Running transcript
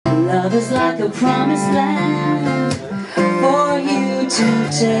Love is like a promised land for you to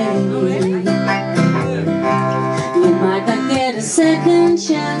take. You might not get a second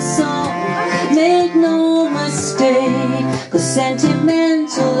chance, so make no mistake, 'cause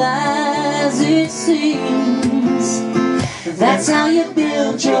sentimental as it seems, that's how you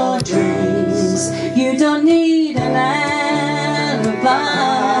build your dreams. You don't need an alibi,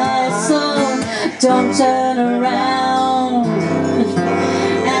 so don't turn around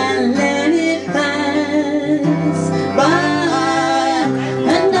and let it pass by.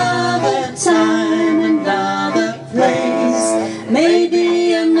 Another time, another place,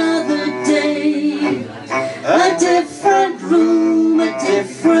 maybe another day, a different room, a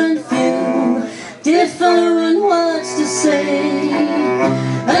different view, different words to say.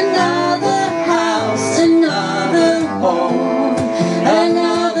 Another house, another home,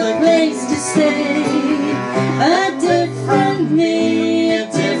 another place to stay. A different me, a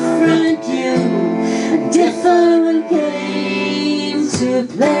different you, a different game to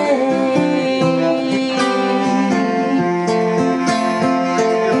play.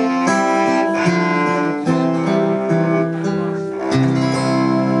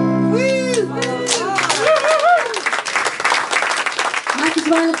 Mike is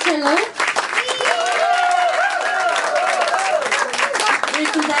on the cello.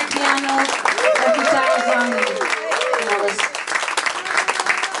 Rick is at piano. The guitar is on the others.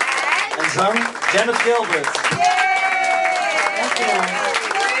 En zang Janet Gilbert.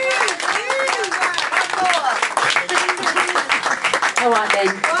 All right then.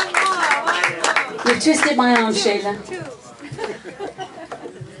 You've twisted my arm, Sheila.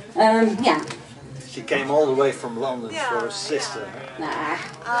 Yeah. She came all the way from London for her sister. Nah.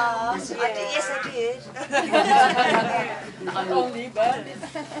 Yes, I did. Only but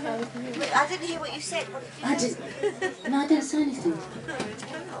I didn't hear what you said. I didn't. No, I didn't say anything.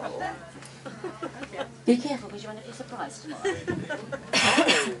 Be careful, because you want to be surprised tomorrow.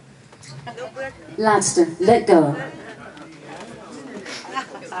 Laatste, let go.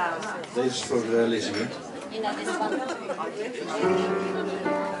 This is for Elizabeth. You know this one?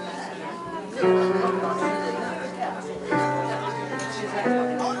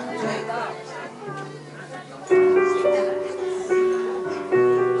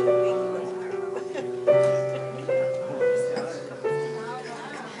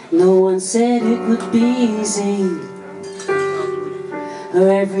 No one said it would be easy. Her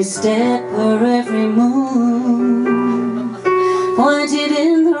every step, her every move pointed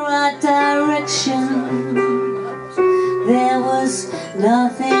in the right direction. There was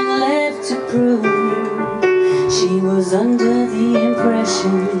nothing left to prove. She was under the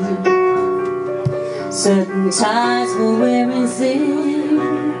impression certain ties were wearing thin,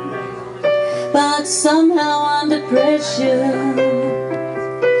 but somehow under pressure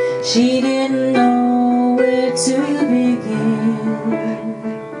she didn't know where to begin.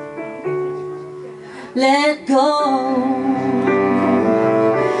 Let go.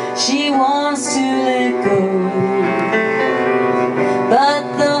 She wants to let go, but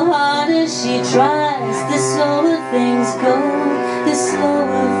the harder she tries, the slower things go, the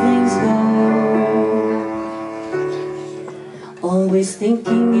slower things go. Always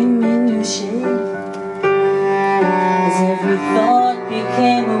thinking in